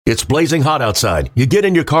It's blazing hot outside. You get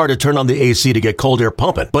in your car to turn on the AC to get cold air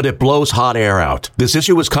pumping, but it blows hot air out. This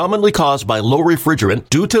issue is commonly caused by low refrigerant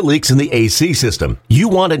due to leaks in the AC system. You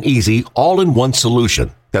want an easy, all-in-one solution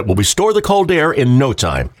that will restore the cold air in no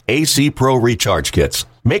time. AC Pro Recharge Kits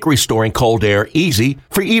make restoring cold air easy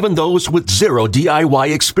for even those with zero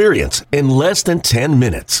DIY experience in less than 10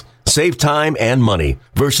 minutes. Save time and money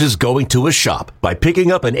versus going to a shop by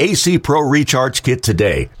picking up an AC Pro Recharge Kit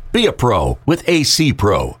today. Be a pro with AC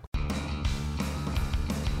Pro.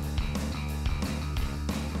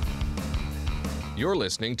 You're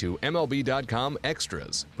listening to MLB.com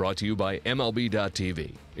Extras, brought to you by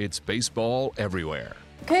MLB.tv. It's baseball everywhere.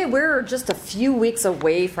 Okay, we're just a few weeks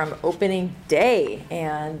away from opening day,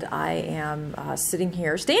 and I am standing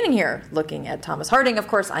here, looking at Thomas Harding. Of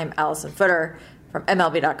course, I'm Allison Footer from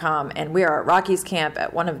MLB.com, and we are at Rockies Camp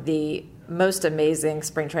at one of the most amazing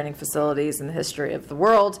spring training facilities in the history of the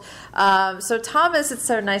world. So Thomas, it's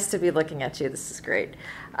so nice to be looking at you. This is great.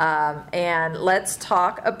 And let's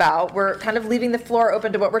talk about, we're kind of leaving the floor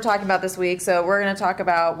open to what we're talking about this week. So we're going to talk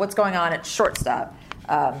about what's going on at shortstop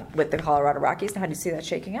with the Colorado Rockies. How do you see that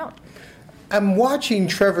shaking out? I'm watching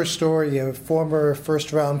Trevor Story, a former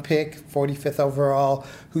first-round pick, 45th overall,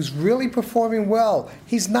 who's really performing well.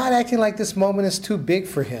 He's not acting like this moment is too big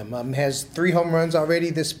for him. Has 3 home runs already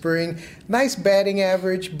this spring. Nice batting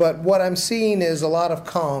average, but what I'm seeing is a lot of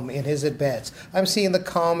calm in his at-bats. I'm seeing the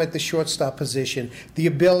calm at the shortstop position, the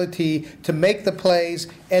ability to make the plays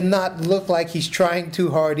and not look like he's trying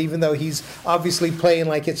too hard, even though he's obviously playing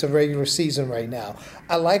like it's a regular season right now.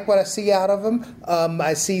 I like what I see out of him.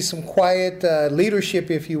 I see some quiet leadership,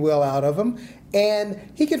 if you will, out of him. And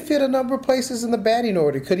he can fit a number of places in the batting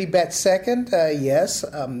order. Could he bat second? Yes.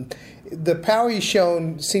 The power he's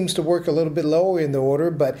shown seems to work a little bit lower in the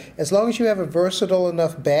order, but as long as you have a versatile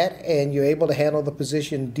enough bat and you're able to handle the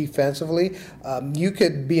position defensively, you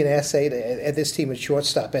could be an asset at this team at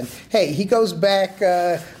shortstop. And, hey, he goes back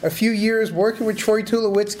a few years working with Troy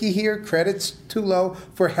Tulowitzki here. Credits Tulo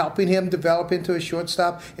for helping him develop into a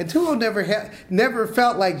shortstop. And Tulo never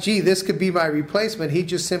felt like, gee, this could be my replacement. He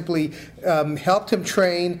just simply helped him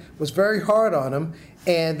train, was very hard on him,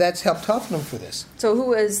 and that's helped toughen him for this. So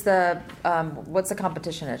who is what's the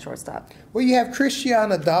competition at shortstop? Well, you have Christian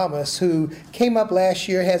Adames, who came up last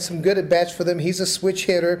year, had some good at-bats for them. He's a switch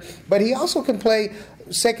hitter, but he also can play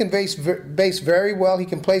second base very well. He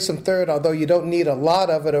can play some third, although you don't need a lot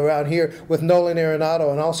of it around here with Nolan Arenado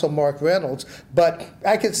and also Mark Reynolds. But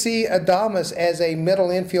I could see Adames as a middle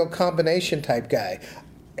infield combination type guy.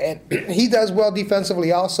 And he does well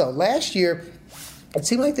defensively also. Last year, it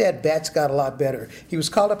seemed like the at-bats got a lot better. He was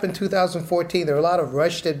called up in 2014. There were a lot of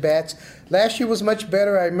rushed at-bats. Last year was much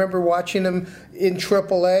better. I remember watching him in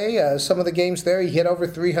AAA. Some of the games there, he hit over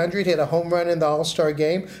 300, hit a home run in the All-Star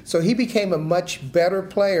game. So he became a much better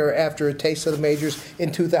player after a taste of the majors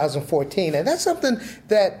in 2014. And that's something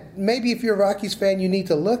that maybe if you're a Rockies fan, you need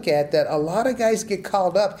to look at, that a lot of guys get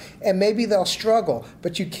called up and maybe they'll struggle.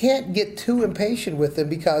 But you can't get too impatient with them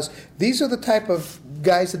because these are the type of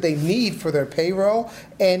guys that they need for their payroll.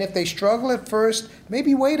 And if they struggle at first,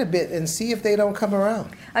 maybe wait a bit and see if they don't come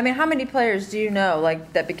around. I mean, how many players do you know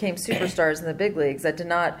that became superstars in the big leagues that did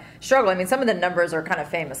not struggle? I mean, some of the numbers are kind of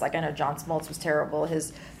famous. Like I know John Smoltz was terrible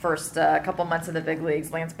his first couple months in the big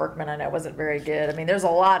leagues. Lance Berkman, I know, wasn't very good. I mean, there's a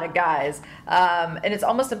lot of guys. And it's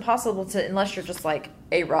almost impossible to, unless you're just like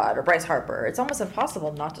A-Rod or Bryce Harper, it's almost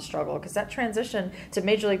impossible not to struggle because that transition to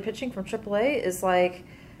Major League pitching from AAA is like,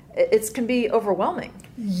 it can be overwhelming.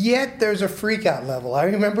 Yet there's a freak-out level. I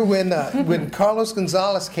remember when Carlos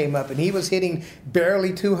Gonzalez came up and he was hitting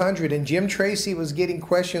barely 200 and Jim Tracy was getting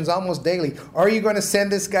questions almost daily. Are you going to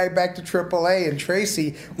send this guy back to AAA? And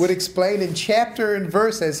Tracy would explain in chapter and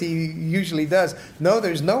verse, as he usually does, no,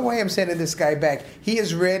 there's no way I'm sending this guy back. He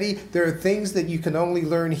is ready. There are things that you can only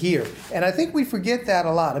learn here. And I think we forget that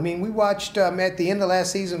a lot. I mean, we watched at the end of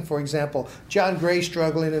last season, for example, John Gray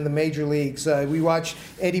struggling in the major leagues. We watched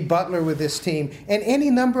Eddie Butler with this team, and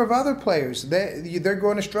any number of other players. They're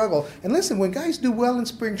going to struggle. And listen, when guys do well in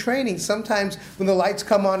spring training, sometimes when the lights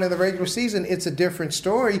come on in the regular season, it's a different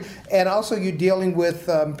story. And also you're dealing with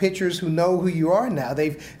pitchers who know who you are now.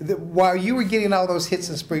 While you were getting all those hits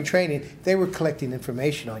in spring training, they were collecting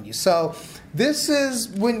information on you. So this is,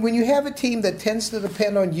 when you have a team that tends to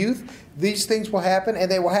depend on youth, these things will happen,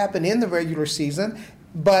 and they will happen in the regular season.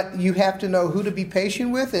 But you have to know who to be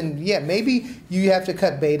patient with, and yeah, maybe you have to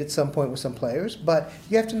cut bait at some point with some players, but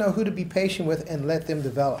you have to know who to be patient with and let them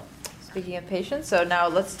develop. Speaking of patience, so now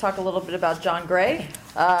let's talk a little bit about Jon Gray.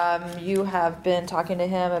 You have been talking to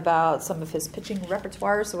him about some of his pitching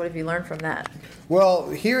repertoire, so what have you learned from that? Well,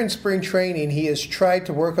 here in spring training, he has tried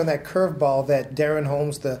to work on that curveball that Darren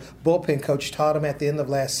Holmes, the bullpen coach, taught him at the end of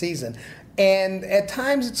last season. And at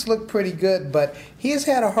times it's looked pretty good, but he has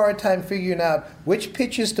had a hard time figuring out which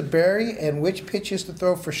pitches to bury and which pitches to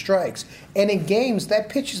throw for strikes. And in games, that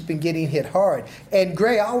pitch has been getting hit hard. And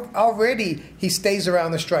Gray, already he stays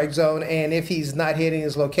around the strike zone, and if he's not hitting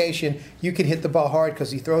his location, you can hit the ball hard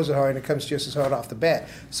because he throws it hard and it comes just as hard off the bat.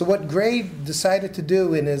 So what Gray decided to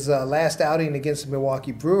do in his last outing against the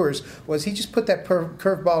Milwaukee Brewers was he just put that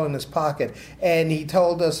curveball in his pocket, and he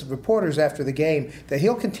told us reporters after the game that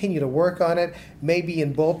he'll continue to work on it, maybe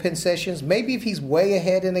in bullpen sessions. Maybe if he's way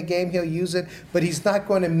ahead in a game, he'll use it, but he's not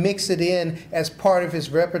going to mix it in as part of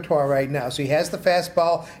his repertoire right now. So he has the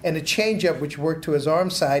fastball and the changeup, which worked to his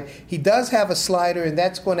arm side. He does have a slider, and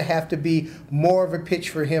that's going to have to be more of a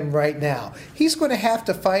pitch for him right now. He's going to have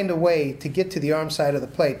to find a way to get to the arm side of the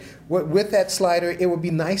plate. With that slider, it would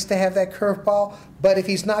be nice to have that curveball, but if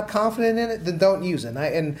he's not confident in it, then don't use it.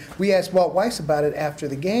 And we asked Walt Weiss about it after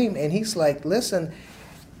the game, and he's like, listen,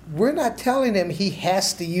 we're not telling him he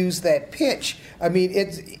has to use that pitch. I mean,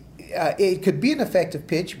 it could be an effective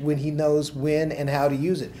pitch when he knows when and how to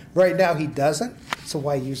use it. Right now he doesn't, so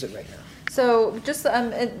why use it right now? So just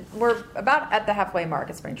we're about at the halfway mark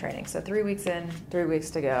at spring training. So 3 weeks in, 3 weeks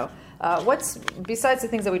to go. What's besides the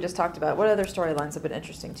things that we just talked about? What other storylines have been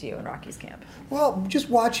interesting to you in Rockies camp? Well, just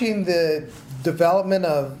watching the development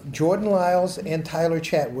of Jordan Lyles and Tyler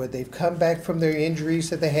Chatwood. They've come back from their injuries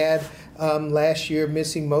that they had last year,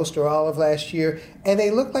 missing most or all of last year, and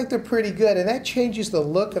they look like they're pretty good, and that changes the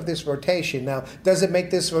look of this rotation. Now, does it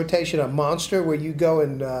make this rotation a monster where you go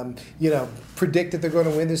and predict that they're going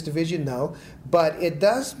to win this division? No, but it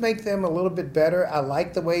does make them a little bit better. I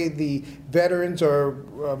like the way the veterans are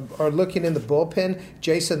looking in the bullpen.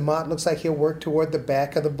 Jason Mott looks like he'll work toward the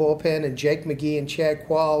back of the bullpen, and Jake McGee and Chad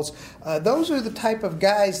Qualls. Those are the type of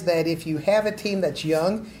guys that if you have a team that's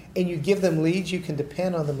young and you give them leads, you can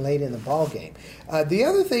depend on them late in the ball game. The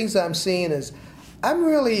other things I'm seeing is I'm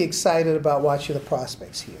really excited about watching the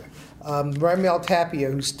prospects here. Raimel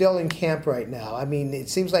Tapia, who's still in camp right now. I mean, it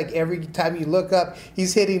seems like every time you look up,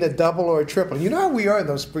 he's hitting a double or a triple. You know how we are in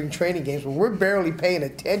those spring training games where we're barely paying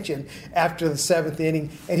attention after the seventh inning,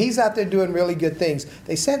 and he's out there doing really good things.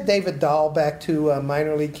 They sent David Dahl back to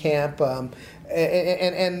minor league camp,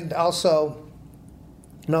 and also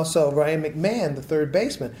Ryan McMahon, the third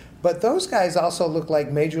baseman. But those guys also look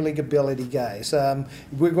like major league ability guys.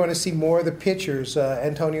 We're going to see more of the pitchers,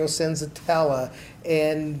 Antonio Senzatella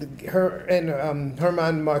and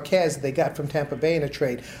Herman Marquez they got from Tampa Bay in a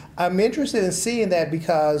trade. I'm interested in seeing that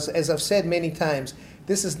because, as I've said many times,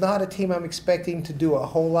 this is not a team I'm expecting to do a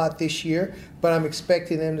whole lot this year, but I'm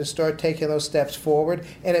expecting them to start taking those steps forward.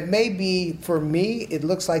 And it may be, for me, it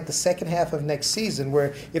looks like the second half of next season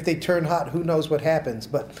where if they turn hot, who knows what happens.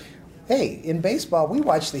 But hey, in baseball, we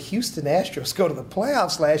watched the Houston Astros go to the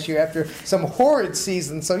playoffs last year after some horrid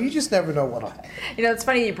season, so you just never know what'll happen. You know, it's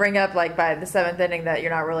funny you bring up, like, by the seventh inning that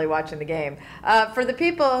you're not really watching the game. For the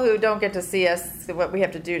people who don't get to see us, what we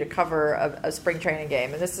have to do to cover a spring training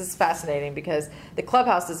game, and this is fascinating because the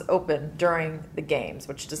clubhouse is open during the games,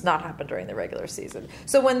 which does not happen during the regular season.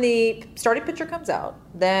 So when the starting pitcher comes out,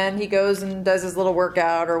 then he goes and does his little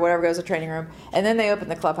workout or whatever, goes to the training room, and then they open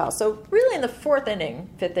the clubhouse. So really in the fourth inning,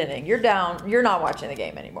 fifth inning, you're down, you're not watching the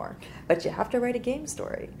game anymore. But you have to write a game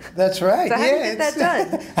story. That's right. So how do you get that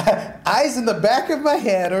done? Eyes in the back of my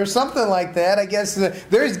head or something like that. I guess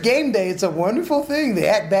there's game day. It's a wonderful thing. The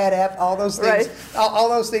at-bat app, all those things, right. all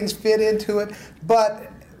those things fit into it.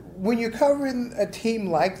 But when you're covering a team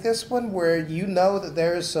like this one, where you know that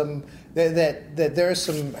there's some that there's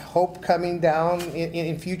some hope coming down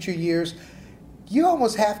in future years, you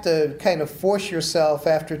almost have to kind of force yourself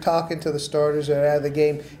after talking to the starters or out of the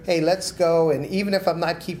game, hey, let's go. And even if I'm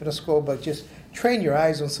not keeping a score book, just train your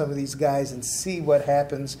eyes on some of these guys and see what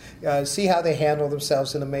happens, see how they handle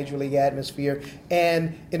themselves in a major league atmosphere.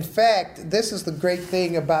 And in fact, this is the great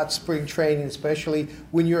thing about spring training, especially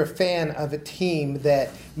when you're a fan of a team that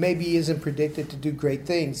maybe isn't predicted to do great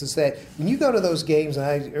things, is that when you go to those games, and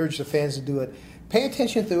I urge the fans to do it, pay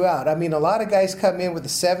attention throughout. I mean, a lot of guys come in with the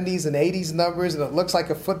 70s and 80s numbers, and it looks like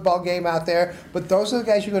a football game out there, but those are the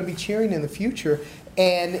guys you're going to be cheering in the future.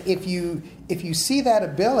 And if you see that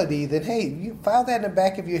ability, then, hey, you file that in the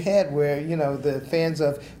back of your head where, you know, the fans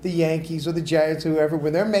of the Yankees or the Giants or whoever,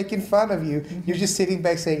 when they're making fun of you, you're just sitting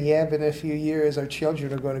back saying, yeah, but in a few years our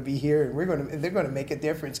children are going to be here and they're going to make a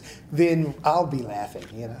difference. Then I'll be laughing,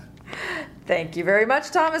 you know. Thank you very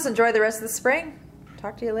much, Thomas. Enjoy the rest of the spring.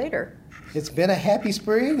 Talk to you later. It's been a happy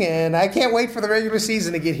spring, and I can't wait for the regular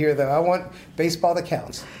season to get here, though. I want baseball that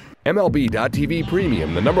counts. MLB.tv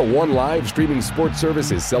Premium, the #1 live streaming sports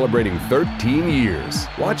service, is celebrating 13 years.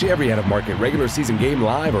 Watch every out-of-market regular season game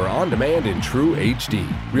live or on demand in true HD.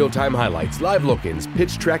 Real-time highlights, live look-ins,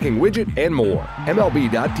 pitch tracking widget, and more.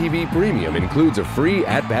 MLB.tv Premium includes a free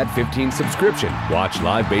At-Bat 15 subscription. Watch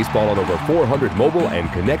live baseball on over 400 mobile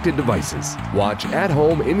and connected devices. Watch at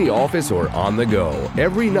home, in the office, or on the go,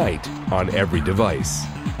 every night, on every device.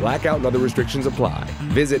 Blackout and other restrictions apply.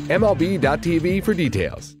 Visit MLB.tv for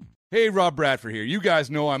details. Hey, Rob Bradford here. You guys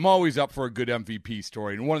know I'm always up for a good MVP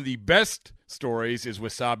story, and one of the best stories is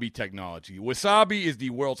Wasabi Technology. Wasabi is the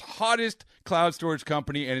world's hottest cloud storage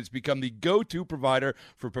company, and it's become the go-to provider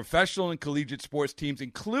for professional and collegiate sports teams,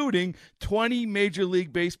 including 20 Major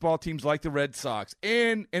League Baseball teams like the Red Sox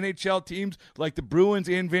and NHL teams like the Bruins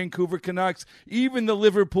and Vancouver Canucks. Even the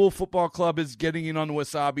Liverpool Football Club is getting in on the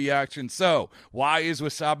Wasabi action. So, why is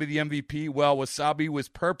Wasabi the MVP? Well, Wasabi was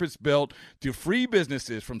purpose-built to free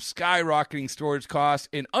businesses from skyrocketing storage costs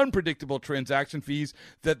and unpredictable transaction fees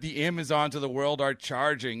that the Amazons of the world are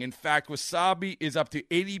charging. In fact, Wasabi is up to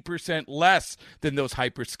 80% less than those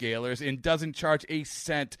hyperscalers and doesn't charge a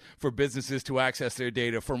cent for businesses to access their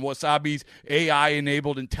data. From Wasabi's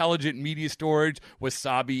AI-enabled intelligent media storage,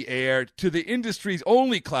 Wasabi Air, to the industry's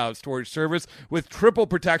only cloud storage service with triple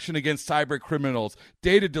protection against cyber criminals,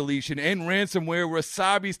 data deletion, and ransomware,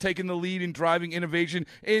 Wasabi's taken the lead in driving innovation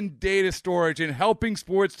in data storage and helping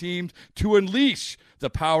sports teams to unleash the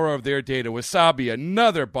power of their data. Wasabi,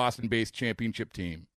 another Boston-based championship team.